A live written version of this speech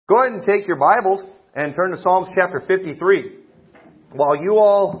Go ahead and take your Bibles and turn to Psalms chapter 53. While you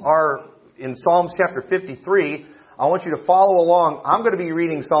all are in Psalms chapter 53, I want you to follow along. I'm going to be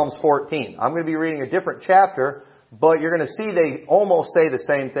reading Psalms 14. I'm going to be reading a different chapter, but you're going to see they almost say the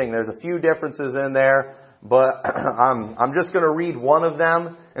same thing. There's a few differences in there, but I'm just going to read one of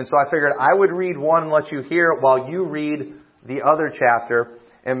them. And so I figured I would read one and let you hear it while you read the other chapter.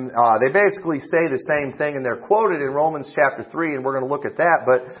 And they basically say the same thing, and they're quoted in Romans chapter 3, and we're going to look at that.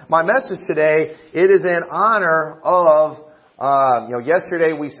 But my message today, it is in honor of,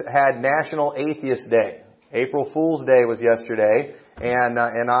 yesterday we had National Atheist Day. April Fool's Day was yesterday, and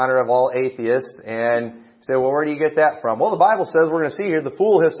in honor of all atheists. And you say, well, where do you get that from? Well, the Bible says, we're going to see here, the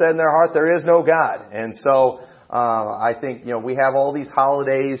fool has said in their heart, there is no God. And so I think, we have all these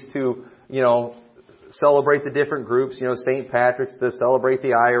holidays to, celebrate the different groups, St. Patrick's to celebrate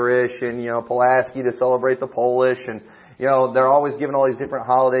the Irish, and, Pulaski to celebrate the Polish, and, they're always giving all these different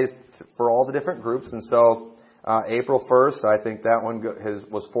holidays for all the different groups. And so, April 1st, I think that one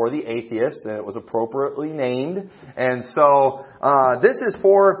was for the atheists, and it was appropriately named. And so, this is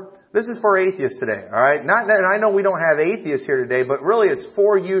for atheists today, alright? And I know we don't have atheists here today, but really it's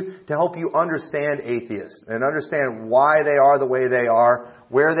for you to help you understand atheists, and understand why they are the way they are,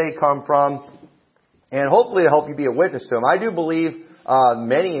 where they come from, and hopefully to help you be a witness to them. I do believe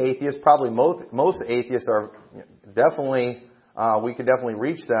many atheists, probably most atheists are definitely, we can definitely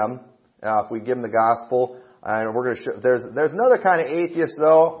reach them if we give them the gospel. And we're going to show, there's another kind of atheist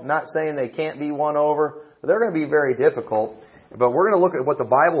though, not saying they can't be won over, but they're going to be very difficult. But we're going to look at what the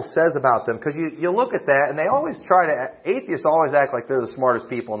Bible says about them, because you look at that and atheists always act like they're the smartest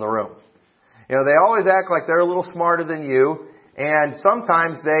people in the room. They always act like they're a little smarter than you, and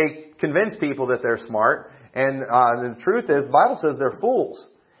sometimes they convince people that they're smart, and the truth is, the Bible says they're fools.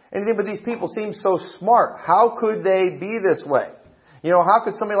 But these people seem so smart. How could they be this way? How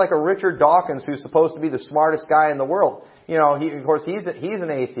could somebody like a Richard Dawkins, who's supposed to be the smartest guy in the world, he's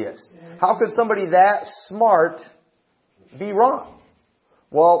an atheist. How could somebody that smart be wrong?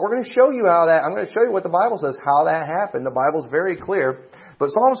 Well, we're going to show you I'm going to show you what the Bible says, how that happened. The Bible's very clear. But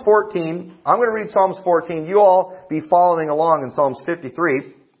Psalms 14, I'm going to read Psalms 14. You all be following along in Psalms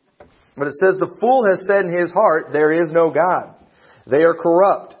 53. But it says, the fool has said in his heart, there is no God. They are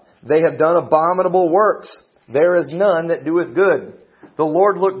corrupt. They have done abominable works. There is none that doeth good. The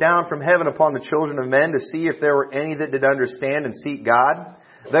Lord looked down from heaven upon the children of men to see if there were any that did understand and seek God.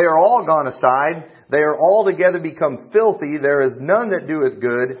 They are all gone aside. They are altogether become filthy. There is none that doeth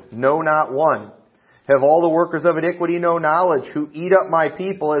good, no, not one. Have all the workers of iniquity no knowledge, who eat up my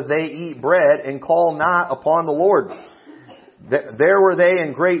people as they eat bread, and call not upon the Lord? There were they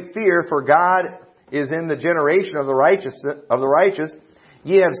in great fear, for God is in the generation of the righteous.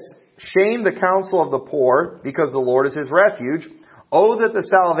 Ye have shamed the counsel of the poor, because the Lord is his refuge. Oh, that the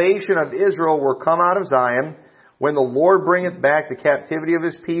salvation of Israel were come out of Zion. When the Lord bringeth back the captivity of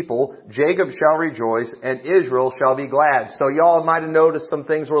his people, Jacob shall rejoice, and Israel shall be glad. So y'all might have noticed some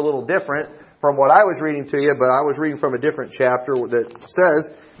things were a little different from what I was reading to you, but I was reading from a different chapter that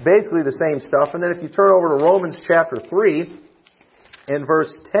says basically the same stuff. And then if you turn over to Romans chapter 3, in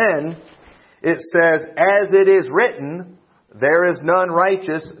verse 10, it says, as it is written, there is none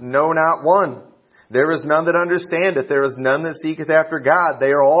righteous, no, not one. There is none that understandeth. There is none that seeketh after God.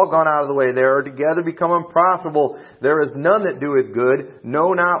 They are all gone out of the way. They are together become unprofitable. There is none that doeth good,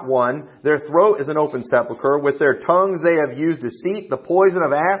 no, not one. Their throat is an open sepulchre. With their tongues they have used deceit. The poison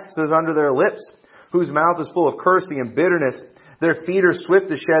of asps is under their lips, whose mouth is full of cursing and bitterness. Their feet are swift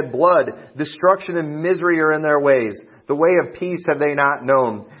to shed blood. Destruction and misery are in their ways. The way of peace have they not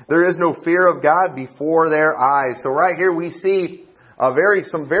known. There is no fear of God before their eyes. So right here we see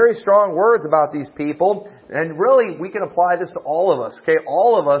some very strong words about these people. And really, we can apply this to all of us. Okay,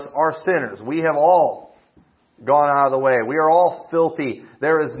 all of us are sinners. We have all gone out of the way. We are all filthy.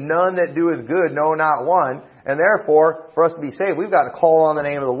 There is none that doeth good, no, not one. And therefore, for us to be saved, we've got to call on the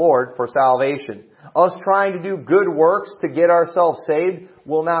name of the Lord for salvation. Us trying to do good works to get ourselves saved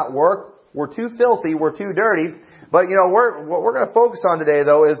will not work. We're too filthy. We're too dirty. But, what we're going to focus on today,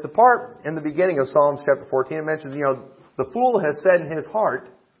 though, is the part in the beginning of Psalms chapter 14. It mentions, the fool has said in his heart,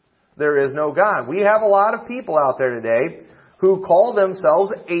 there is no God. We have a lot of people out there today who call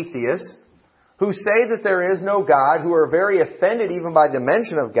themselves atheists, who say that there is no God, who are very offended even by the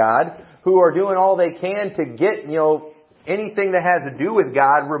mention of God, who are doing all they can to get, anything that has to do with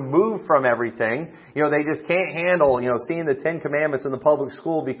God removed from everything. They just can't handle, seeing the Ten Commandments in the public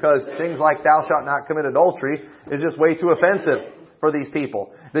school, because things like thou shalt not commit adultery is just way too offensive for these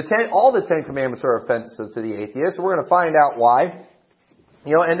people. All the Ten Commandments are offensive to the atheists. We're going to find out why.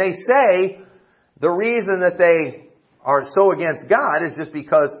 And they say the reason that they are so against God is just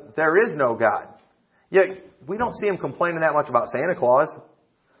because there is no God. Yet, we don't see them complaining that much about Santa Claus.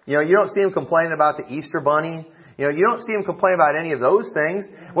 You don't see them complaining about the Easter Bunny. You don't see them complain about any of those things.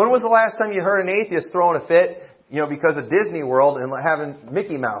 When was the last time you heard an atheist throwing a fit, because of Disney World and having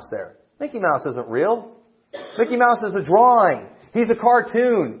Mickey Mouse there? Mickey Mouse isn't real. Mickey Mouse is a drawing. He's a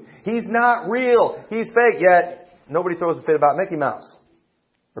cartoon. He's not real. He's fake. Yet, nobody throws a fit about Mickey Mouse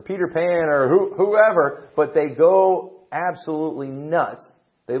or Peter Pan or whoever, but they go absolutely nuts.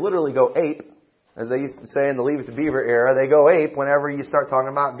 They literally go ape. As they used to say in the Leave It to Beaver era, they go ape whenever you start talking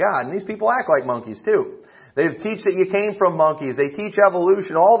about God. And these people act like monkeys too. They teach that you came from monkeys. They teach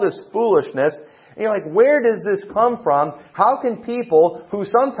evolution, all this foolishness. And you're like, where does this come from? How can people who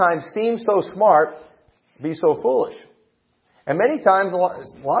sometimes seem so smart be so foolish? And many times, a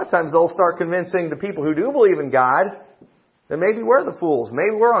lot of times they'll start convincing the people who do believe in God that maybe we're the fools.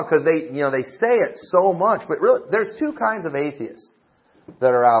 Maybe we're wrong because they say it so much. But really, there's two kinds of atheists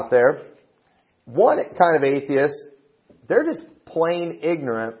that are out there. One kind of atheist, they're just plain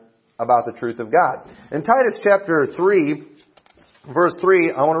ignorant about the truth of God. In Titus chapter 3, verse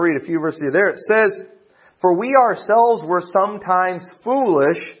 3, I want to read a few verses there. It says, "For we ourselves were sometimes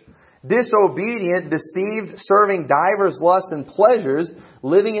foolish, disobedient, deceived, serving divers lusts and pleasures,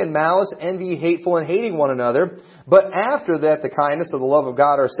 living in malice, envy, hateful, and hating one another. But after that the kindness of the love of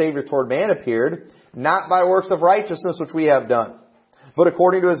God our Savior toward man appeared, not by works of righteousness which we have done. But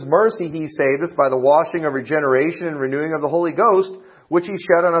according to His mercy He saved us by the washing of regeneration and renewing of the Holy Ghost, which He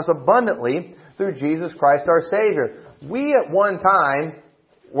shed on us abundantly through Jesus Christ our Savior." We at one time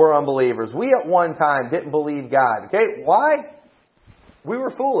were unbelievers. We at one time didn't believe God. Okay? Why? We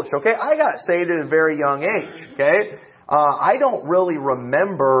were foolish. Okay? I got saved at a very young age. Okay? I don't really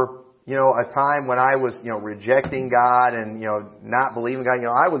remember, a time when I was, rejecting God and, not believing God.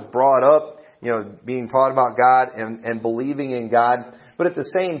 I was brought up, being taught about God and believing in God. But at the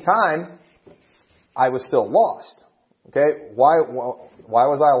same time, I was still lost. Okay? Why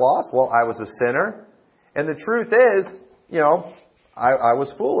was I lost? Well, I was a sinner. And the truth is, I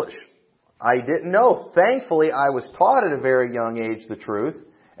was foolish. I didn't know. Thankfully, I was taught at a very young age the truth.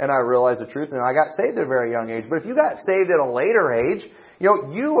 And I realized the truth. And I got saved at a very young age. But if you got saved at a later age,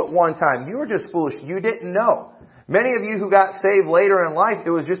 you at one time, you were just foolish. You didn't know. Many of you who got saved later in life,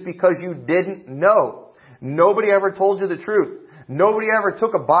 it was just because you didn't know. Nobody ever told you the truth. Nobody ever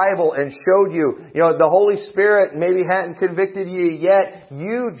took a Bible and showed you, the Holy Spirit maybe hadn't convicted you yet.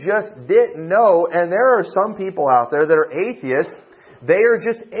 You just didn't know. And there are some people out there that are atheists. They are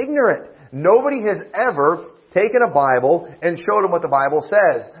just ignorant. Nobody has ever taken a Bible and showed them what the Bible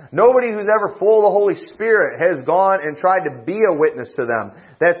says. Nobody who's ever full of the Holy Spirit has gone and tried to be a witness to them.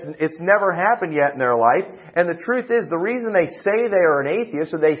 It's never happened yet in their life. And the truth is, the reason they say they are an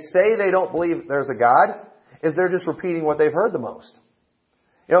atheist or they say they don't believe there's a God is they're just repeating what they've heard the most.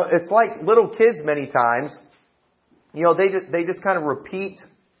 It's like little kids many times. They just kind of repeat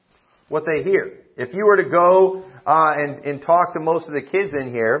what they hear. If you were to go and talk to most of the kids in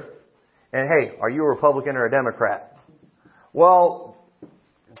here, and hey, are you a Republican or a Democrat? Well,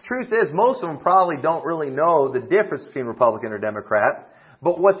 the truth is, most of them probably don't really know the difference between Republican or Democrat.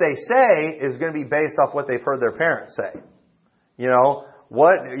 But what they say is going to be based off what they've heard their parents say.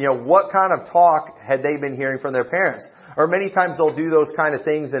 What kind of talk had they been hearing from their parents? Or many times they'll do those kind of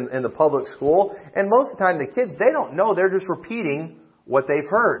things in the public school. And most of the time the kids, they don't know. They're just repeating what they've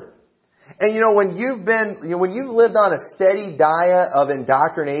heard. And when you've lived on a steady diet of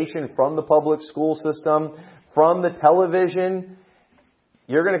indoctrination from the public school system, from the television,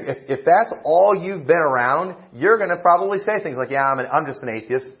 if that's all you've been around, you're gonna probably say things like, "Yeah, I'm just an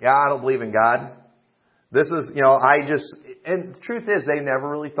atheist. Yeah, I don't believe in God. This is, and the truth is, they never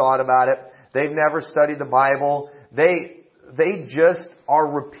really thought about it. They've never studied the Bible. They just are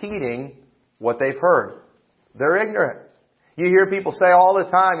repeating what they've heard. They're ignorant. You hear people say all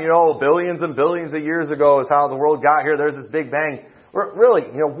the time, billions and billions of years ago is how the world got here. There's this Big Bang. Really,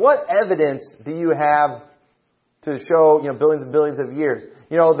 what evidence do you have to show, billions and billions of years?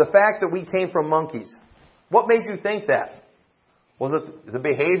 The fact that we came from monkeys. What made you think that? Was it the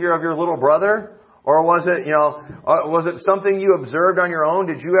behavior of your little brother? Or was it something you observed on your own?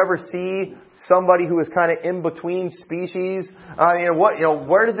 Did you ever see somebody who was kind of in between species?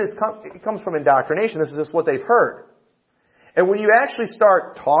 Where did this come? It comes from indoctrination. This is just what they've heard. And when you actually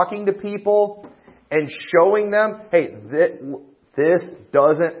start talking to people and showing them, hey, this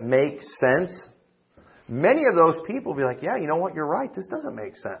doesn't make sense, many of those people will be like, yeah, you know what, you're right, this doesn't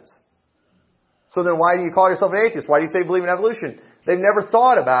make sense. So then why do you call yourself an atheist? Why do you say you believe in evolution? They've never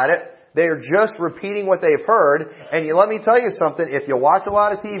thought about it. They are just repeating what they've heard. And let me tell you something, if you watch a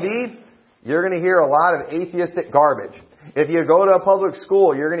lot of TV, you're going to hear a lot of atheistic garbage. If you go to a public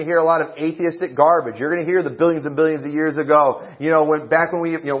school, you're going to hear a lot of atheistic garbage. You're going to hear the billions and billions of years ago,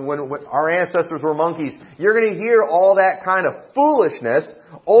 when our ancestors were monkeys. You're going to hear all that kind of foolishness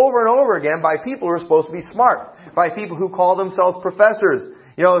over and over again by people who are supposed to be smart, by people who call themselves professors,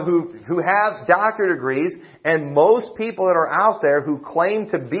 who have doctorate degrees, and most people that are out there who claim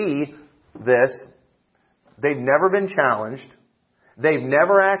to be this, they've never been challenged. They've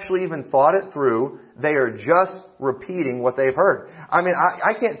never actually even thought it through. They are just repeating what they've heard. I mean,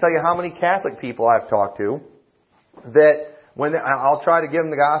 I can't tell you how many Catholic people I've talked to that I'll try to give them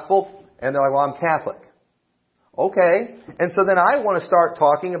the gospel, and they're like, well, I'm Catholic. Okay. And so then I want to start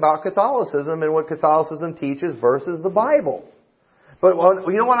talking about Catholicism and what Catholicism teaches versus the Bible. But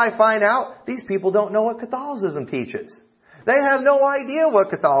you know what I find out? These people don't know what Catholicism teaches. They have no idea what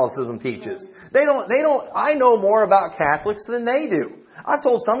Catholicism teaches. I know more about Catholics than they do. I've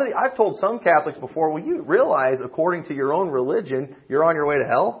told some Catholics before, well, you realize according to your own religion, you're on your way to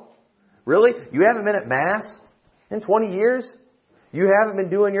hell? Really? You haven't been at Mass in 20 years? You haven't been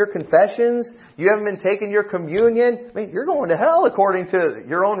doing your confessions? You haven't been taking your communion? I mean, you're going to hell according to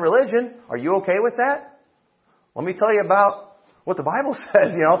your own religion. Are you okay with that? Let me tell you about what the Bible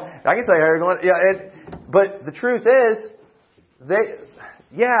says, I can tell you how you're going. But the truth is,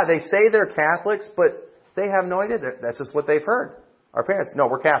 they say they're Catholics, but they have no idea. That's just what they've heard. Our parents, no,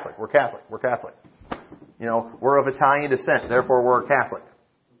 we're Catholic. We're Catholic. We're Catholic. We're of Italian descent, therefore we're Catholic.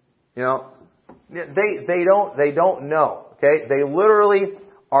 They don't know. Okay, they literally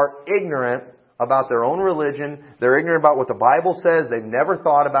are ignorant about their own religion. They're ignorant about what the Bible says. They've never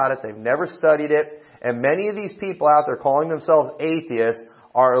thought about it. They've never studied it. And many of these people out there calling themselves atheists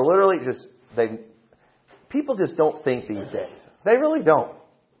are literally people just don't think these days. They really don't.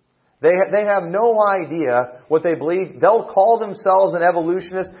 They have no idea what they believe. They'll call themselves an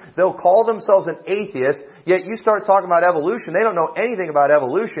evolutionist. They'll call themselves an atheist. Yet you start talking about evolution. They don't know anything about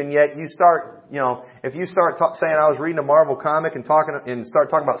evolution. Yet you start, if you start saying I was reading a Marvel comic and start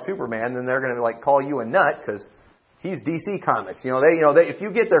talking about Superman, then they're going to call you a nut because he's DC Comics. If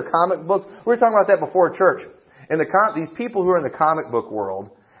you get their comic books, we were talking about that before church. And these people who are in the comic book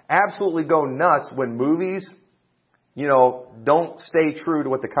world absolutely go nuts when movies don't stay true to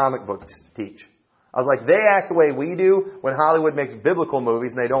what the comic books teach. I was like, they act the way we do when Hollywood makes biblical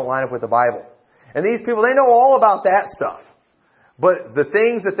movies and they don't line up with the Bible. And these people, they know all about that stuff. But the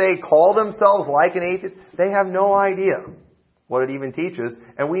things that they call themselves like an atheist, they have no idea what it even teaches.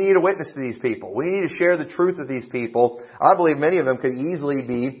 And we need to witness to these people. We need to share the truth with these people. I believe many of them could easily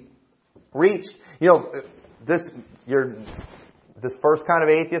be reached. This first kind of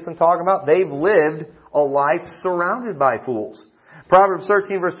atheist I'm talking about, they've lived a life surrounded by fools. Proverbs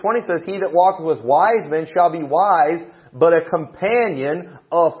 13 verse 20 says, he that walketh with wise men shall be wise, but a companion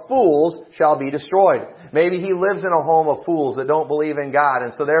of fools shall be destroyed. Maybe he lives in a home of fools that don't believe in God,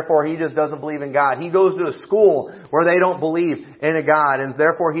 and so therefore he just doesn't believe in God. He goes to a school where they don't believe in a God, and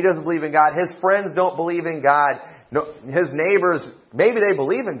therefore he doesn't believe in God. His friends don't believe in God. No, his neighbors, maybe they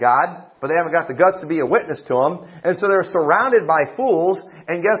believe in God, but they haven't got the guts to be a witness to Him. And so they're surrounded by fools,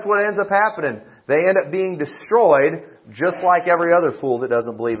 and guess what ends up happening? They end up being destroyed just like every other fool that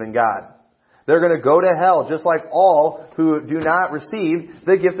doesn't believe in God. They're going to go to hell just like all who do not receive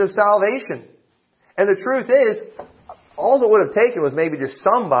the gift of salvation. And the truth is, all it would have taken was maybe just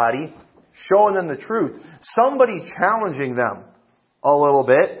somebody showing them the truth. Somebody challenging them a little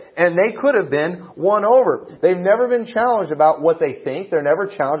bit, and they could have been won over. They've never been challenged about what they think. They're never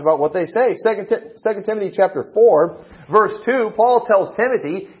challenged about what they say. 2 Timothy chapter 4, verse 2, Paul tells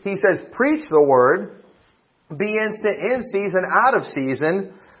Timothy, he says, preach the word, be instant in season, out of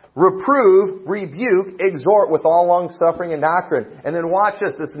season, reprove, rebuke, exhort with all long suffering and doctrine. And then watch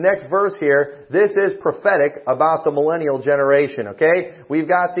this next verse here. This is prophetic about the millennial generation, okay? We've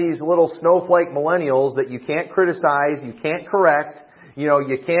got these little snowflake millennials that you can't criticize, you can't correct, you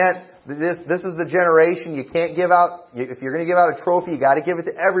can't, this is the generation you can't give out, if you're going to give out a trophy, you got to give it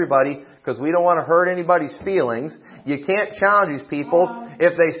to everybody because we don't want to hurt anybody's feelings. You can't challenge these people.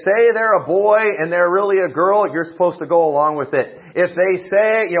 If they say they're a boy and they're really a girl, you're supposed to go along with it. If they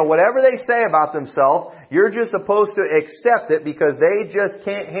say, whatever they say about themselves, you're just supposed to accept it because they just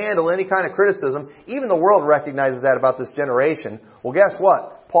can't handle any kind of criticism. Even the world recognizes that about this generation. Well, guess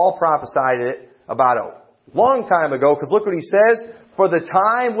what? Paul prophesied it about a long time ago because look what he says. For the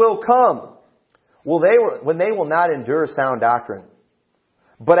time will come when they will not endure sound doctrine,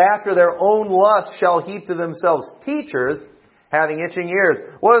 but after their own lust shall heap to themselves teachers having itching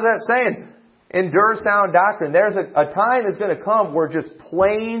ears. What is that saying? Endure sound doctrine. There's a time is going to come where just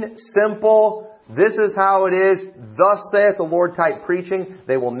plain, simple this is how it is, thus saith the Lord type preaching,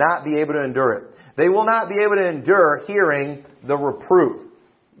 they will not be able to endure it. They will not be able to endure hearing the reproof.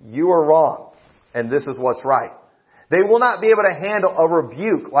 You are wrong, and this is what's right. They will not be able to handle a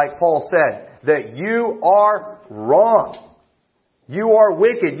rebuke, like Paul said, that you are wrong. You are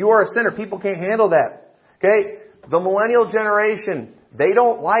wicked. You are a sinner. People can't handle that. Okay? The millennial generation, they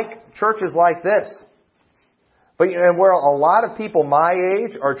don't like churches like this. But and where a lot of people my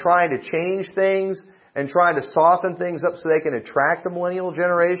age are trying to change things and trying to soften things up so they can attract the millennial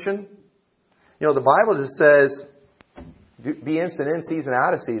generation, the Bible just says, be instant in season,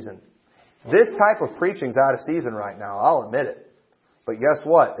 out of season. This type of preaching's out of season right now. I'll admit it. But guess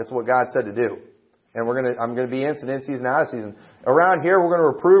what? It's what God said to do. And I'm going to be instant in season, out of season. Around here, we're going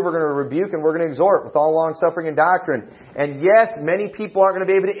to reprove, we're going to rebuke, and we're going to exhort with all long suffering and doctrine. And yes, many people aren't going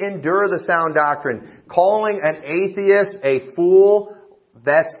to be able to endure the sound doctrine. Calling an atheist a fool,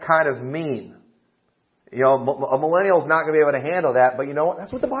 that's kind of mean. A millennial's not going to be able to handle that. But you know what?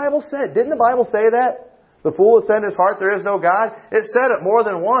 That's what the Bible said. Didn't the Bible say that? The fool has said in his heart, there is no God. It said it more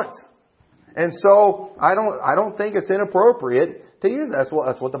than once. And so, I don't think it's inappropriate to use that.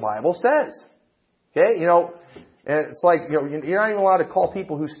 That's what the Bible says. Okay, it's like, you're not even allowed to call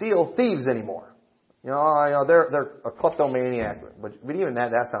people who steal thieves anymore. They're a kleptomaniac. But even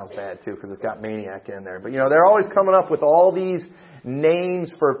that sounds bad too, because it's got maniac in there. But they're always coming up with all these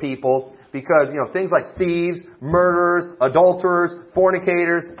names for people because, things like thieves, murderers, adulterers,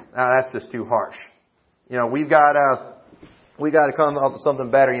 fornicators, that's just too harsh. We got to come up with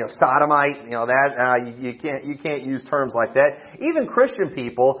something better. Sodomite, you can't use terms like that. Even Christian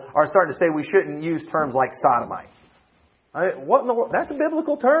people are starting to say we shouldn't use terms like sodomite. What in the world? That's a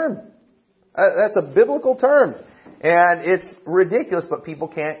biblical term. That's a biblical term. And it's ridiculous, but people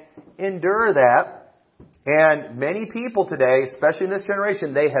can't endure that. And many people today, especially in this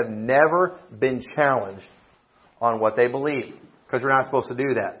generation, they have never been challenged on what they believe. Because we're not supposed to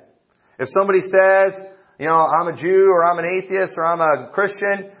do that. If somebody says, I'm a Jew or I'm an atheist or I'm a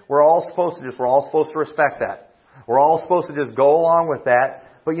Christian, we're all supposed to respect that. We're all supposed to just go along with that.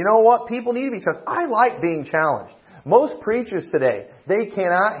 But you know what? People need to be challenged. I like being challenged. Most preachers today, they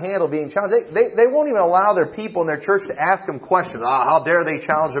cannot handle being challenged. They won't even allow their people in their church to ask them questions. How dare they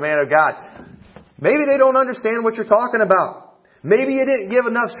challenge a man of God? Maybe they don't understand what you're talking about. Maybe you didn't give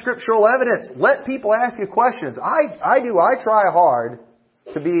enough scriptural evidence. Let people ask you questions. I do. I try hard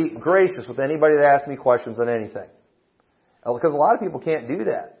to be gracious with anybody that asks me questions on anything. Because a lot of people can't do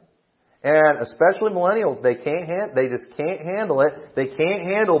that. And especially millennials, they just can't handle it. They can't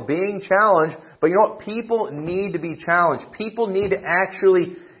handle being challenged. But you know what? People need to be challenged. People need to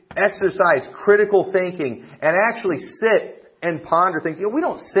actually exercise critical thinking and actually sit and ponder things. We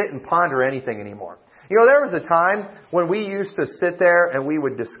don't sit and ponder anything anymore. There was a time when we used to sit there and we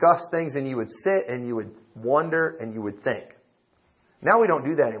would discuss things and you would sit and you would wonder and you would think. Now we don't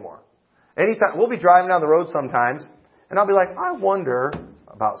do that anymore. Anytime, we'll be driving down the road sometimes, and I'll be like, I wonder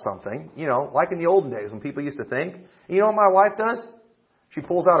about something, like in the olden days when people used to think. And you know what my wife does? She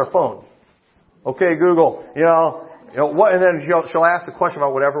pulls out her phone. Okay, Google, what? And then she'll ask the question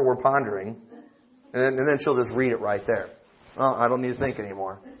about whatever we're pondering, and then she'll just read it right there. Well, I don't need to think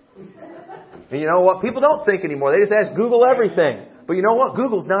anymore. And you know what? People don't think anymore. They just ask Google everything. But you know what?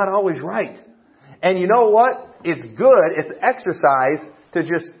 Google's not always right. And you know what? It's good, it's exercise to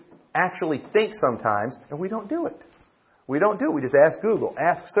just actually think sometimes, and we don't do it. We don't do it. We just ask Google,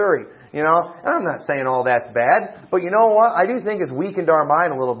 ask Siri, And I'm not saying all that's bad, but you know what? I do think it's weakened our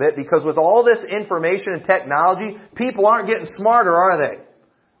mind a little bit because with all this information and technology, people aren't getting smarter, are they?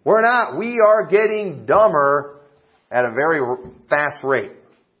 We're not. We are getting dumber at a very fast rate.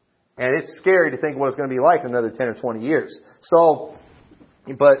 And it's scary to think what it's going to be like in another 10 or 20 years.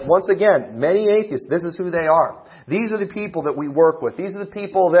 But once again, many atheists, this is who they are. These are the people that we work with. These are the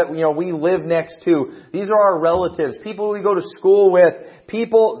people that we live next to. These are our relatives, people we go to school with,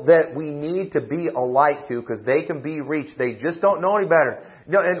 people that we need to be a light to because they can be reached. They just don't know any better.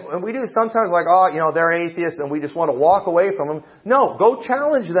 And we do sometimes like, they're atheists and we just want to walk away from them. No, go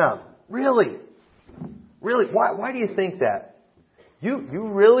challenge them. Really. Why do you think that? You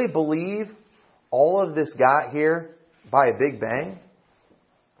really believe all of this got here by a big bang?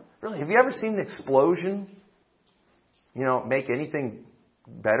 Really, have you ever seen an explosion, make anything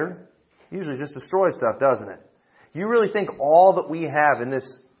better? Usually just destroys stuff, doesn't it? You really think all that we have in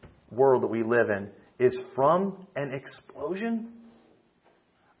this world that we live in is from an explosion?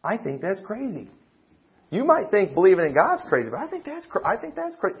 I think that's crazy. You might think believing in God's crazy, but I think that's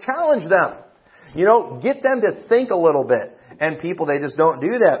crazy. Challenge them. Get them to think a little bit. And people, they just don't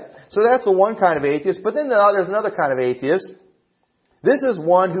do that. So that's the one kind of atheist. But then there's another kind of atheist This is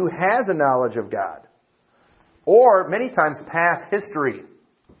one who has a knowledge of God. Or many times past history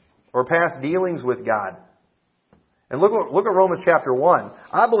or past dealings with God. And look at Romans chapter 1.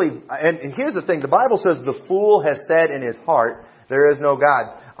 I believe, and here's the thing, the Bible says the fool has said in his heart, there is no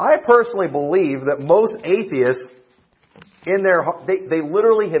God. I personally believe that most atheists, in their heart, they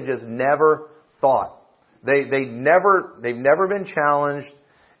literally have just never thought. They've never been challenged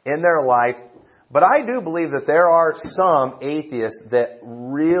in their life. But I do believe that there are some atheists that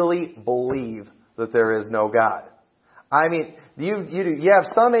really believe that there is no God. I mean, you have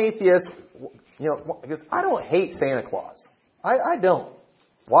some atheists, because I don't hate Santa Claus. I don't.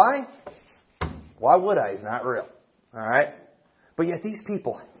 Why? Why would I? He's not real. All right? But yet these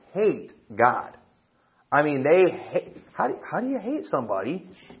people hate God. I mean, they hate. How do you hate somebody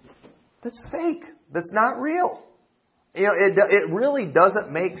that's fake, that's not real? It really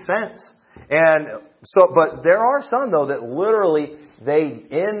doesn't make sense. And so, but there are some though that literally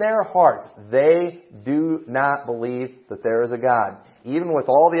in their hearts, they do not believe that there is a God. Even with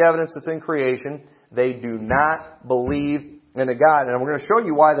all the evidence that's in creation, they do not believe in a God. And we're going to show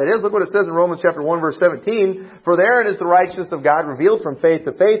you why that is. Look what it says in Romans chapter 1 verse 17. For therein is the righteousness of God revealed from faith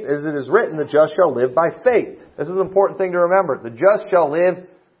to faith, as it is written, the just shall live by faith. This is an important thing to remember. The just shall live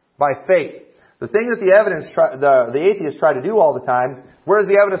by faith. The thing that the atheists try to do all the time, where's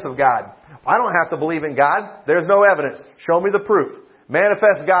the evidence of God? I don't have to believe in God. There's no evidence. Show me the proof.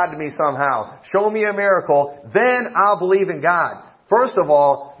 Manifest God to me somehow. Show me a miracle. Then I'll believe in God. First of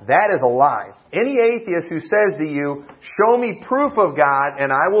all, that is a lie. Any atheist who says to you, show me proof of God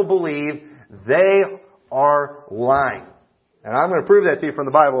and I will believe, they are lying. And I'm going to prove that to you from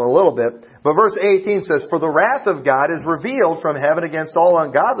the Bible in a little bit. But verse 18 says, for the wrath of God is revealed from heaven against all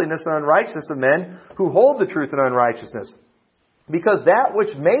ungodliness and unrighteousness of men who hold the truth in unrighteousness. Because that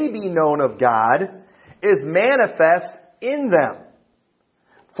which may be known of God is manifest in them.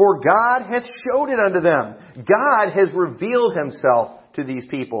 For God hath showed it unto them. God has revealed Himself to these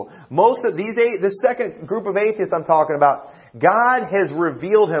people. Most of this second group of atheists I'm talking about, God has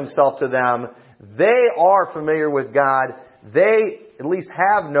revealed Himself to them. They are familiar with God. They at least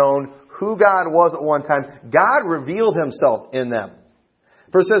have known who God was at one time. God revealed Himself in them.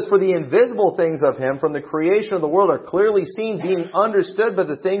 For it says, for the invisible things of Him from the creation of the world are clearly seen, being understood by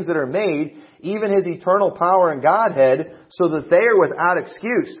the things that are made, even His eternal power and Godhead, so that they are without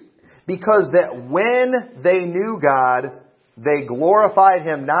excuse. Because that when they knew God, they glorified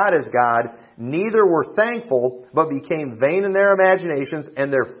Him not as God, neither were thankful, but became vain in their imaginations,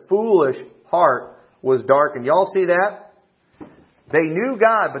 and their foolish heart was darkened. Y'all see that? They knew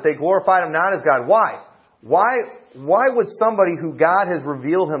God, but they glorified Him not as God. Why? Why would somebody who God has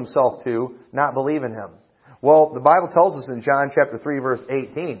revealed Himself to not believe in Him? Well, the Bible tells us in John chapter 3 verse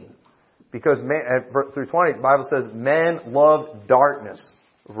 18, because through 20, the Bible says, men loved darkness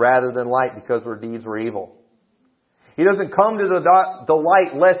rather than light because their deeds were evil. He doesn't come to the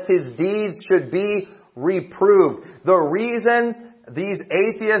light lest His deeds should be reproved. The reason these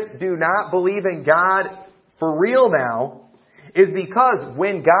atheists do not believe in God for real now is because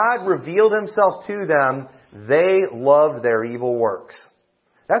when God revealed Himself to them, they loved their evil works.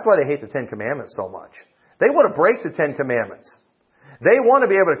 That's why they hate the Ten Commandments so much. They want to break the Ten Commandments. They want to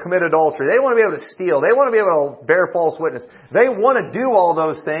be able to commit adultery. They want to be able to steal. They want to be able to bear false witness. They want to do all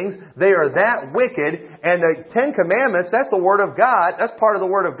those things. They are that wicked. And the Ten Commandments, that's the Word of God. That's part of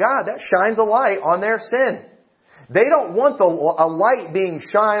the Word of God. That shines a light on their sin. They don't want a light being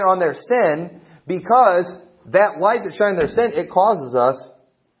shined on their sin, because that light that shines their sin,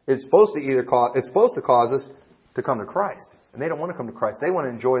 it's supposed to cause us to come to Christ. And they don't want to come to Christ. They want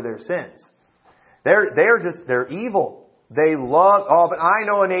to enjoy their sins. They're evil. They love, but I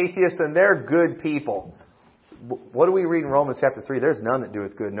know an atheist and they're good people. What do we read in Romans chapter 3? There's none that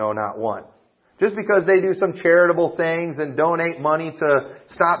doeth good, no, not one. Just because they do some charitable things and donate money to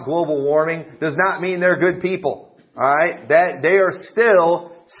stop global warming does not mean they're good people. Alright? That they are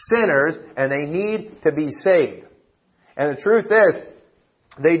still sinners and they need to be saved. And the truth is,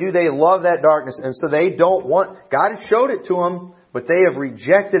 they love that darkness, and so they don't want, God has showed it to them, but they have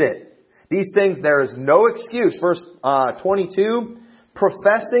rejected it. These things, there is no excuse. Verse 22,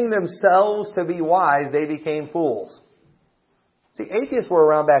 professing themselves to be wise, they became fools. See, atheists were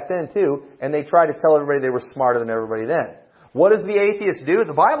around back then too, and they tried to tell everybody they were smarter than everybody then. What does the atheist do?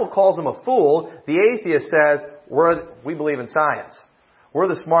 The Bible calls them a fool. The atheist says, we believe in science. We're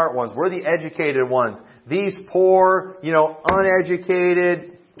the smart ones. We're the educated ones. These poor,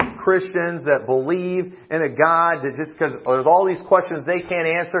 uneducated Christians that believe in a God that just because there's all these questions they can't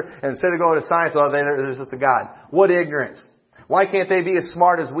answer, and instead of going to science, there's just a God. What ignorance. Why can't they be as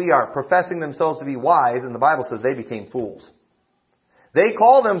smart as we are, professing themselves to be wise? And the Bible says they became fools. They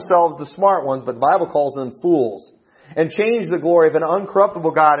call themselves the smart ones, but the Bible calls them fools. And change the glory of an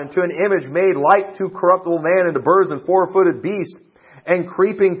uncorruptible God into an image made like to corruptible man, into birds and four-footed beasts and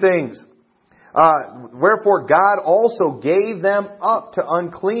creeping things. Wherefore God also gave them up to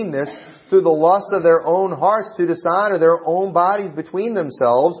uncleanness through the lust of their own hearts, to dishonor their own bodies between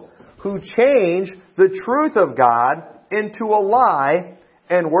themselves, who changed the truth of God into a lie,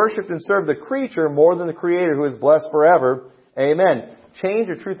 and worshipped and served the creature more than the Creator, who is blessed forever. Amen. Change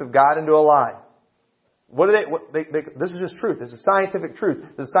the truth of God into a lie. What do this is just truth. This is scientific truth.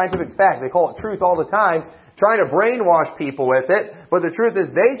 This is scientific fact. They call it truth all the time, trying to brainwash people with it. But the truth is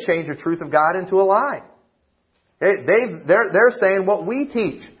they change the truth of God into a lie. They're saying what we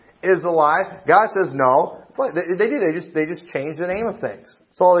teach is a lie. God says no. It's like they do. They just change the name of things.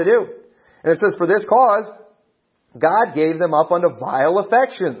 That's all they do. And it says, for this cause, God gave them up unto vile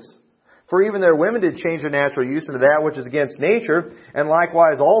affections. For even their women did change their natural use into that which is against nature, and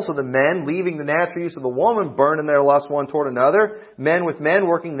likewise also the men, leaving the natural use of the woman, burn in their lust one toward another, men with men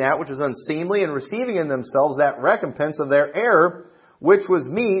working that which is unseemly, and receiving in themselves that recompense of their error, which was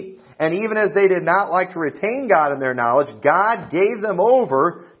meet. And even as they did not like to retain God in their knowledge, God gave them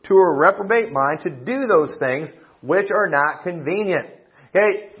over to a reprobate mind to do those things which are not convenient.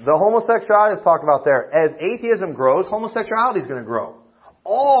 Okay, the homosexuality is talked about there. As atheism grows, homosexuality is going to grow.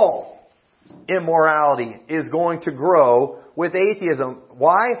 All immorality is going to grow with atheism.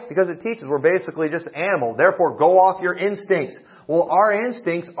 Why? Because it teaches we're basically just an animal. Therefore, go off your instincts. Well, our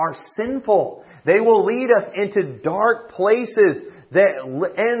instincts are sinful. They will lead us into dark places that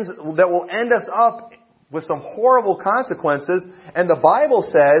will end us up with some horrible consequences. And the Bible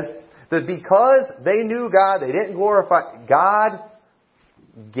says that because they knew God, they didn't glorify God,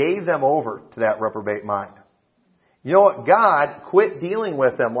 gave them over to that reprobate mind. You know what? God quit dealing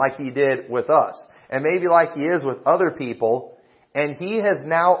with them like He did with us. And maybe like He is with other people. And He has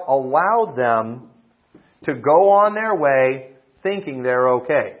now allowed them to go on their way thinking they're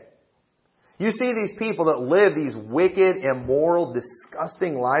okay. You see these people that live these wicked, immoral,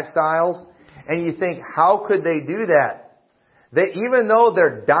 disgusting lifestyles, and you think, how could they do that? Even though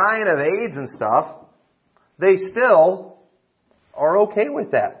they're dying of AIDS and stuff, they still are okay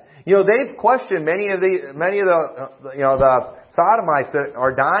with that. You know, they've questioned many of the sodomites that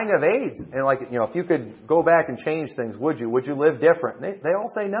are dying of AIDS. And like, you know, if you could go back and change things, would you? Would you live different? They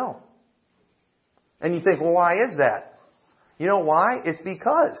all say no. And you think, well, why is that? You know why? It's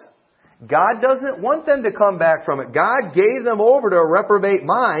because God doesn't want them to come back from it. God gave them over to a reprobate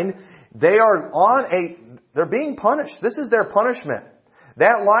mind. They're being punished. This is their punishment.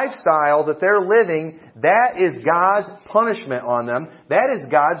 That lifestyle that they're living, that is God's punishment on them. That is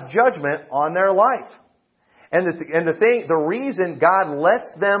God's judgment on their life. And the reason God lets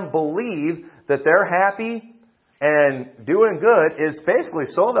them believe that they're happy and doing good is basically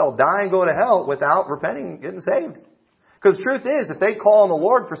so they'll die and go to hell without repenting and getting saved. Because the truth is, if they call on the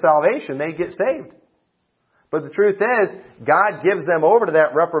Lord for salvation, they get saved. But the truth is, God gives them over to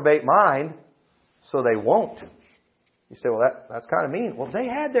that reprobate mind so they won't. You say, well, that's kind of mean. Well, they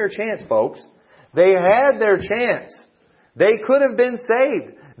had their chance, folks. They had their chance. They could have been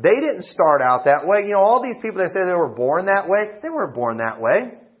saved. They didn't start out that way. You know, all these people that say they were born that way, they weren't born that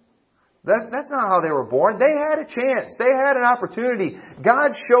way. That's not how they were born. They had a chance. They had an opportunity.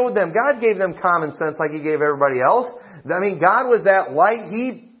 God showed them. God gave them common sense like He gave everybody else. I mean, God was that light.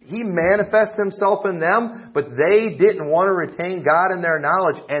 He manifested Himself in them, but they didn't want to retain God in their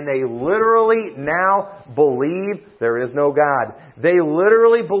knowledge. And they literally now believe there is no God. They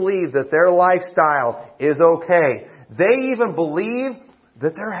literally believe that their lifestyle is okay. They even believe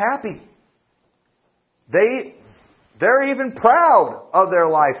that they're happy. They're even proud of their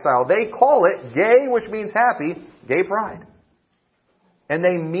lifestyle. They call it gay, which means happy, gay pride. And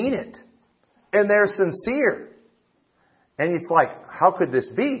they mean it. And they're sincere. And it's like, how could this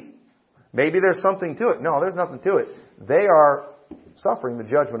be? Maybe there's something to it. No, there's nothing to it. They are suffering the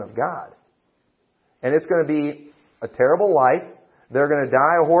judgment of God. And it's going to be a terrible life. They're going to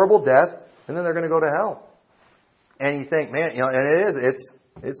die a horrible death. And then they're going to go to hell. And you think, man, you know, and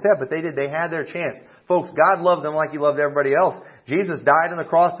it's sad, but they had their chance. Folks, God loved them like He loved everybody else. Jesus died on the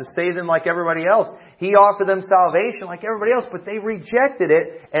cross to save them like everybody else. He offered them salvation like everybody else, but they rejected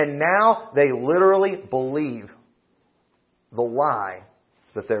it. And now they literally believe the lie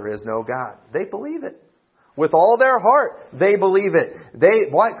that there is no God. They believe it. With all their heart, they believe it.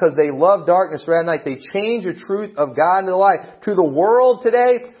 Why? Because they love darkness rather than light. They change the truth of God into the light. To the world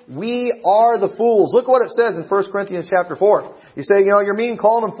today, we are the fools. Look what it says in 1 Corinthians chapter 4. You say, you know, you're mean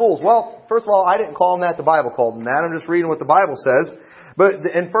calling them fools. Well, first of all, I didn't call them that. The Bible called them that. I'm just reading what the Bible says. But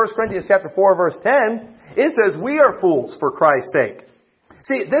in 1 Corinthians chapter 4, verse 10, it says, we are fools for Christ's sake.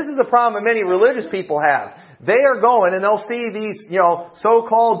 See, this is the problem that many religious people have. They are going and they'll see these,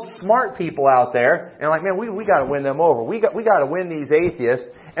 so-called smart people out there and like, man, we got to win them over. We got to win these atheists.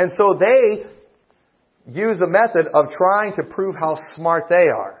 And so they use the method of trying to prove how smart they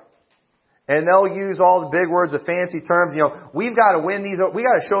are. And they'll use all the big words, the fancy terms. We've got to win these. We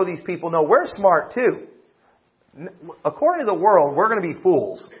got to show these people, no, we're smart too. According to the world, we're going to be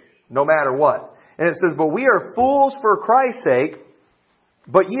fools, no matter what. And it says, but we are fools for Christ's sake,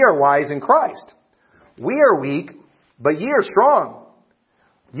 but ye are wise in Christ. We are weak, but ye are strong.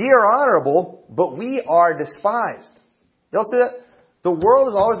 Ye are honorable, but we are despised. You'll see that? The world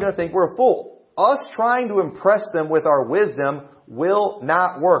is always going to think we're a fool. Us trying to impress them with our wisdom will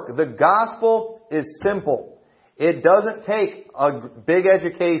not work. The gospel is simple. It doesn't take a big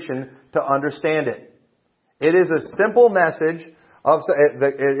education to understand it. It is a simple message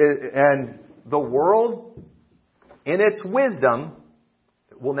and the world, in its wisdom,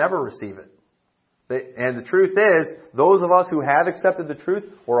 will never receive it. And the truth is, those of us who have accepted the truth,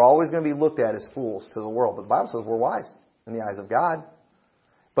 we're always going to be looked at as fools to the world. But the Bible says we're wise in the eyes of God.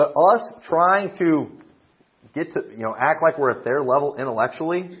 But us trying to get to, act like we're at their level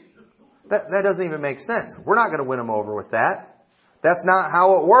intellectually, that doesn't even make sense. We're not going to win them over with that. That's not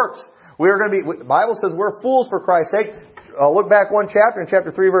how it works. The Bible says we're fools for Christ's sake. Look back one chapter, in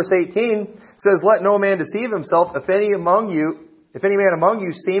chapter 3, verse 18, says, let no man deceive himself. If any man among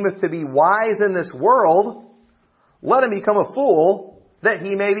you seemeth to be wise in this world, let him become a fool, that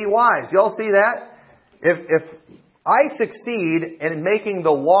he may be wise. Y'all see that? If I succeed in making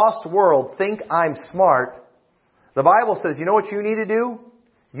the lost world think I'm smart, the Bible says, you know what you need to do?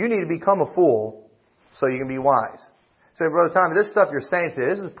 You need to become a fool so you can be wise. Say, Brother Tommy, this stuff you're saying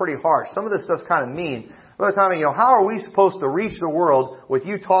today, this is pretty harsh. Some of this stuff's kind of mean. Brother Tommy, how are we supposed to reach the world with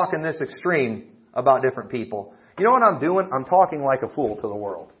you talking this extreme about different people? You know what I'm doing? I'm talking like a fool to the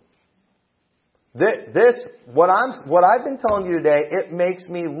world. What I've been telling you today, it makes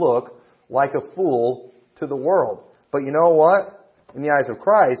me look like a fool to the world. But you know what? In the eyes of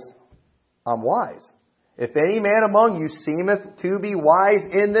Christ, I'm wise. If any man among you seemeth to be wise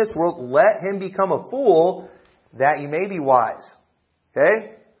in this world, let him become a fool, that you may be wise.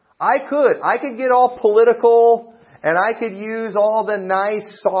 Okay? I could get all political, and I could use all the nice,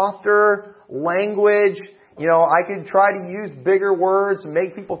 softer language. I could try to use bigger words,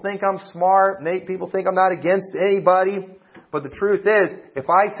 make people think I'm smart, make people think I'm not against anybody. But the truth is, if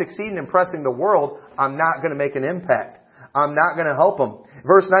I succeed in impressing the world, I'm not going to make an impact. I'm not going to help them.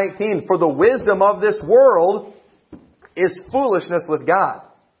 Verse 19, for the wisdom of this world is foolishness with God.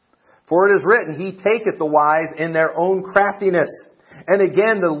 For it is written, He taketh the wise in their own craftiness. And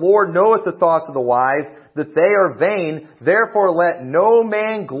again, the Lord knoweth the thoughts of the wise, that they are vain. Therefore let no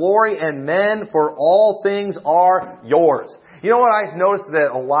man glory in men, for all things are yours. You know what I've noticed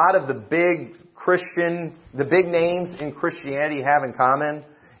that a lot of the big names in Christianity have in common?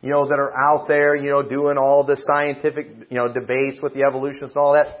 That are out there, doing all the scientific, debates with the evolutionists and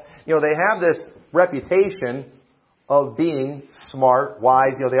all that. They have this reputation of being smart,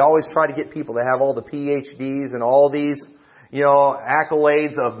 wise. They always try to get people to have all the PhDs and all these,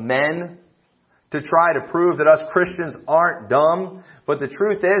 accolades of men to try to prove that us Christians aren't dumb. But the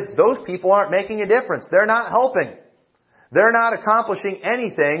truth is, those people aren't making a difference. They're not helping. They're not accomplishing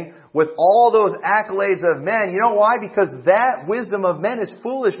anything with all those accolades of men. You know why? Because that wisdom of men is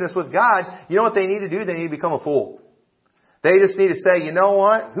foolishness with God. You know what they need to do? They need to become a fool. They just need to say, you know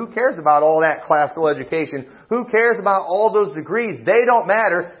what? Who cares about all that classical education? Who cares about all those degrees? They don't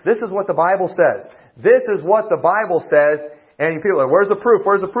matter. This is what the Bible says. This is what the Bible says. And people are like, where's the proof?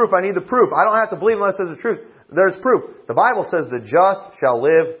 Where's the proof? I need the proof. I don't have to believe unless there's the truth. There's proof. The Bible says the just shall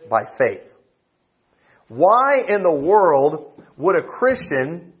live by faith. Why in the world would a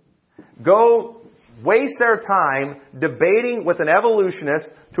Christian go waste their time debating with an evolutionist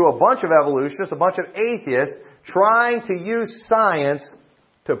to a bunch of evolutionists, a bunch of atheists, trying to use science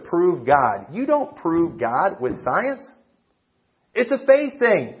to prove God? You don't prove God with science. It's a faith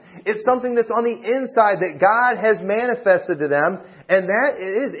thing. It's something that's on the inside that God has manifested to them, and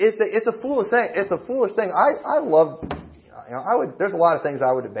it's a foolish thing. It's a foolish thing. There's a lot of things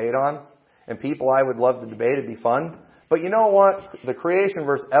I would debate on, and people I would love to debate. It'd be fun. But you know what? The creation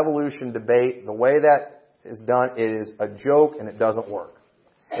versus evolution debate, the way that is done, is a joke and it doesn't work.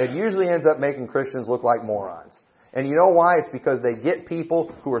 It usually ends up making Christians look like morons. And you know why? It's because they get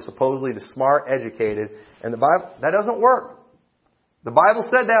people who are supposedly the smart, educated, and the Bible, that doesn't work. The Bible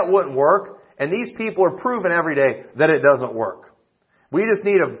said that wouldn't work, and these people are proving every day that it doesn't work. We just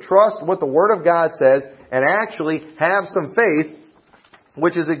need to trust what the Word of God says and actually have some faith,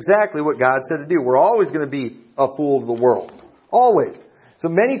 which is exactly what God said to do. We're always going to be a fool to the world. Always. So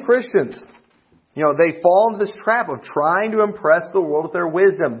many Christians, they fall into this trap of trying to impress the world with their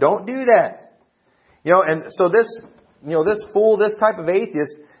wisdom. Don't do that. And so this type of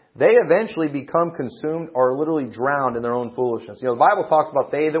atheist, they eventually become consumed or literally drowned in their own foolishness. The Bible talks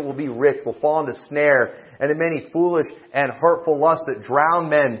about they that will be rich will fall into snare and in many foolish and hurtful lusts that drown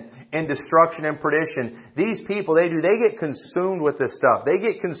men in destruction and perdition. These people, they get consumed with this stuff. They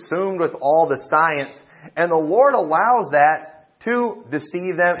get consumed with all the science. And the Lord allows that to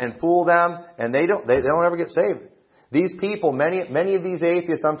deceive them and fool them, and they don't ever get saved. These people, many of these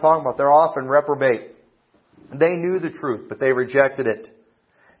atheists I'm talking about, they're often reprobate. They knew the truth, but they rejected it.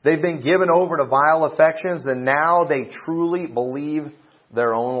 They've been given over to vile affections, and now they truly believe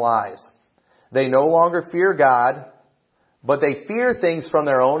their own lies. They no longer fear God, but they fear things from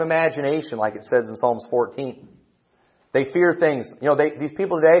their own imagination, like it says in Psalms 14. They fear things. These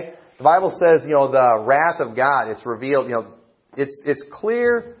people today, the Bible says, the wrath of God, it's revealed, it's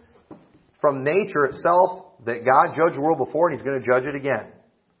clear from nature itself that God judged the world before and He's going to judge it again.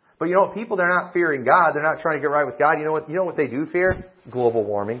 But people, they're not fearing God. They're not trying to get right with God. You know what they do fear? Global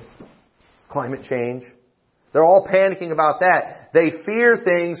warming, climate change. They're all panicking about that. They fear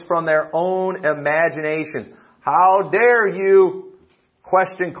things from their own imaginations. How dare you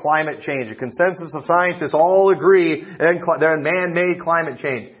question climate change? A consensus of scientists all agree they're man-made climate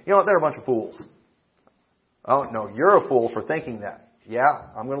change. You know what? They're a bunch of fools. Oh, no, you're a fool for thinking that. Yeah,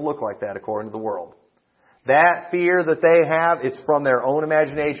 I'm going to look like that according to the world. That fear that they have, it's from their own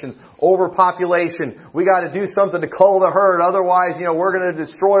imaginations. Overpopulation. We got to do something to cull the herd. Otherwise, we're going to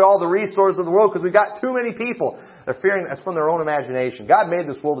destroy all the resources of the world because we've got too many people. They're fearing that's from their own imagination. God made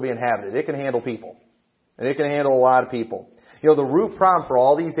this world to be inhabited. It can handle people. And it can handle a lot of people. The root problem for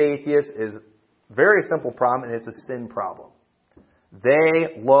all these atheists is a very simple problem, and it's a sin problem.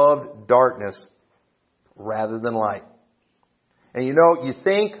 They loved darkness rather than light. And you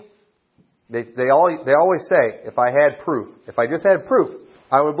think, they always say, if I had proof, if I just had proof,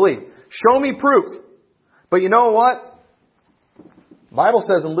 I would believe. Show me proof. But you know what? The Bible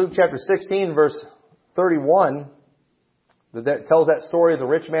says in Luke chapter 16, verse 31, that tells that story of the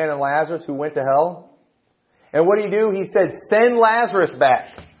rich man and Lazarus who went to hell. And what did He do? He said, send Lazarus back.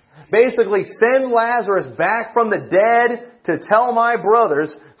 Basically, send Lazarus back from the dead to tell my brothers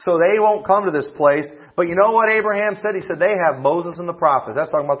so they won't come to this place. But you know what Abraham said? He said, they have Moses and the prophets.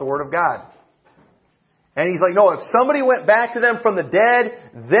 That's talking about the Word of God. And he's like, no, if somebody went back to them from the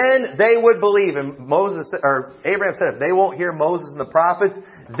dead, then they would believe. And Abraham said, if they won't hear Moses and the prophets,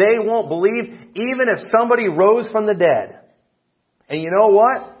 they won't believe, even if somebody rose from the dead. And you know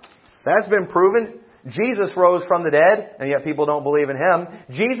what? That's been proven. Jesus rose from the dead, and yet people don't believe in Him.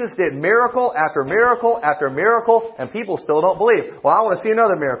 Jesus did miracle after miracle after miracle, and people still don't believe. Well, I want to see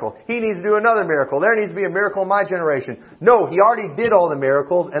another miracle. He needs to do another miracle. There needs to be a miracle in my generation. No, He already did all the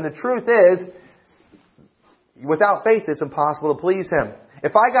miracles, and the truth is, without faith, it's impossible to please Him.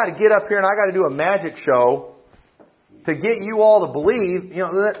 If I got to get up here and I got to do a magic show to get you all to believe,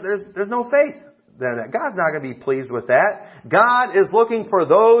 there's no faith. God's not going to be pleased with that. God is looking for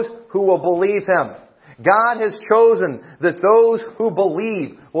those who will believe Him. God has chosen that those who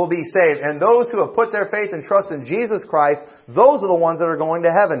believe will be saved. And those who have put their faith and trust in Jesus Christ, those are the ones that are going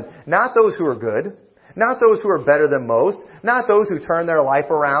to heaven. Not those who are good. Not those who are better than most. Not those who turn their life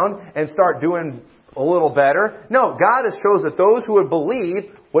around and start doing a little better. No, God has chosen that those who would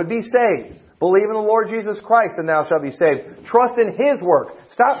believe would be saved. Believe in the Lord Jesus Christ and thou shalt be saved. Trust in His work.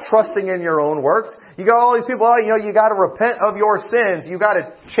 Stop trusting in your own works. You got all these people, you got to repent of your sins. You got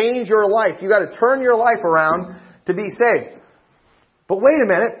to change your life. You got to turn your life around to be saved. But wait a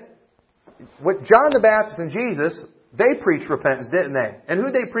minute. What John the Baptist and Jesus, they preached repentance, didn't they? And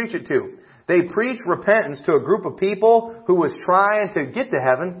who'd they preach it to? They preached repentance to a group of people who was trying to get to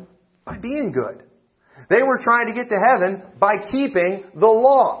heaven by being good. They were trying to get to heaven by keeping the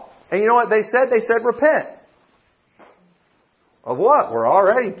law. And you know what they said? They said, repent. Of what? We're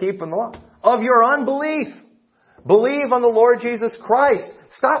already keeping the law. Of your unbelief. Believe on the Lord Jesus Christ.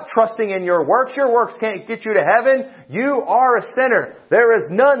 Stop trusting in your works. Your works can't get you to heaven. You are a sinner. There is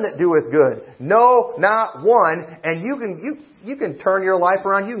none that doeth good. No, not one. And you can turn your life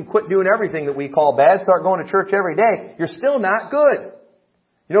around. You can quit doing everything that we call bad. Start going to church every day. You're still not good.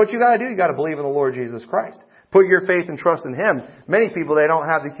 You know what you got to do? You got to believe in the Lord Jesus Christ. Put your faith and trust in Him. Many people, they don't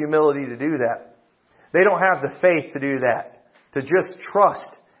have the humility to do that. They don't have the faith to do that. To just trust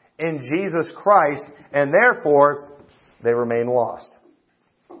in Jesus Christ, and therefore, they remain lost.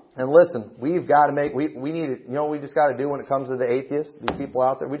 And listen, we've got to we need it. You know what we just got to do when it comes to the atheists, these people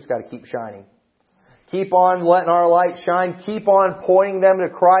out there? We just got to keep shining. Keep on letting our light shine. Keep on pointing them to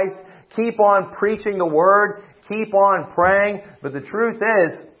Christ. Keep on preaching the Word. keep on praying. But the truth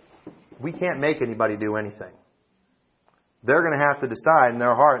is, we can't make anybody do anything. They're going to have to decide in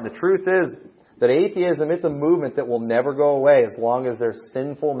their heart. And the truth is that atheism, it's a movement that will never go away as long as there's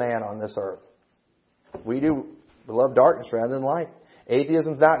sinful man on this earth. We love darkness rather than light.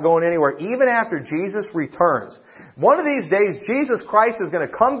 Atheism's not going anywhere. Even after Jesus returns. One of these days, Jesus Christ is going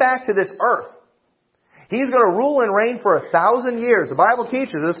to come back to this earth. He's going to rule and reign for 1,000 years. The Bible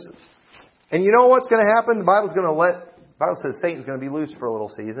teaches us. And you know what's going to happen? The Bible says Satan's going to be loose for a little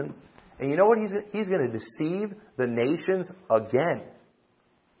season. And you know what? He's going to deceive the nations again.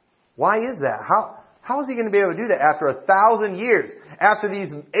 Why is that? How is he going to be able to do that after 1,000 years? After these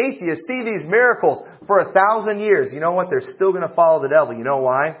atheists see these miracles for 1,000 years. You know what? They're still going to follow the devil. You know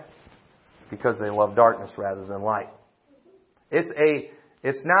why? Because they love darkness rather than light.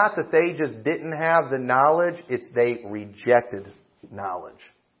 It's not that they just didn't have the knowledge. It's they rejected knowledge.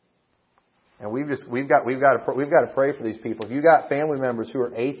 And we've got to pray for these people. If you got family members who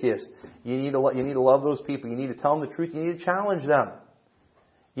are atheists, you need to love those people. You need to tell them the truth. You need to challenge them.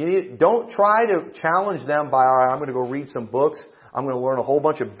 Don't try to challenge them by, all right, I'm going to go read some books. I'm going to learn a whole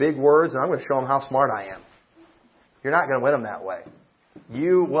bunch of big words, and I'm going to show them how smart I am. You're not going to win them that way.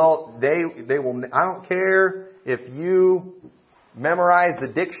 They will. I don't care if you memorize the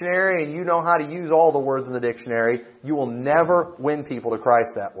dictionary and you know how to use all the words in the dictionary. You will never win people to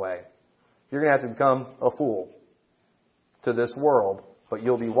Christ that way. You're going to have to become a fool to this world, but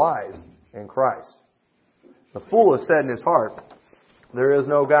you'll be wise in Christ. The fool has said in his heart, there is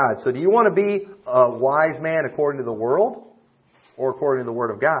no God. So do you want to be a wise man according to the world or according to the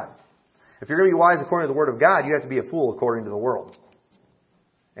Word of God? If you're going to be wise according to the Word of God, you have to be a fool according to the world.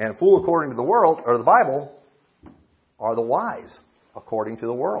 And a fool according to the world, or the Bible, are the wise according to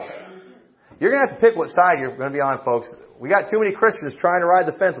the world. You're going to have to pick what side you're going to be on, folks. We got too many Christians trying to ride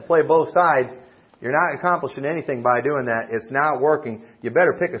the fence and play both sides. You're not accomplishing anything by doing that. It's not working. You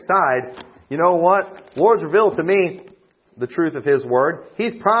better pick a side. You know what? The Lord's revealed to me the truth of His Word.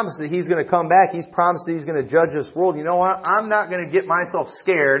 He's promised that He's going to come back. He's promised that He's going to judge this world. You know what? I'm not going to get myself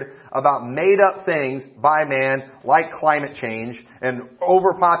scared about made-up things by man like climate change and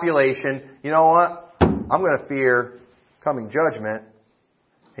overpopulation. You know what? I'm going to fear coming judgment.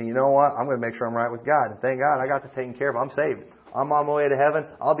 And you know what? I'm going to make sure I'm right with God. And thank God I got that taken care of. I'm saved. I'm on my way to heaven.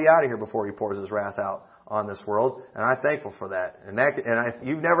 I'll be out of here before He pours His wrath out on this world. And I'm thankful for that. And if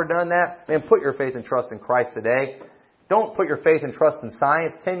you've never done that, then put your faith and trust in Christ today. Don't put your faith and trust in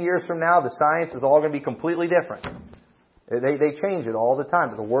science. 10 years from now, the science is all going to be completely different. They change it all the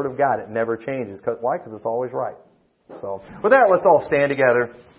time. But the Word of God, it never changes. Why? Because it's always right. So, with that, let's all stand together.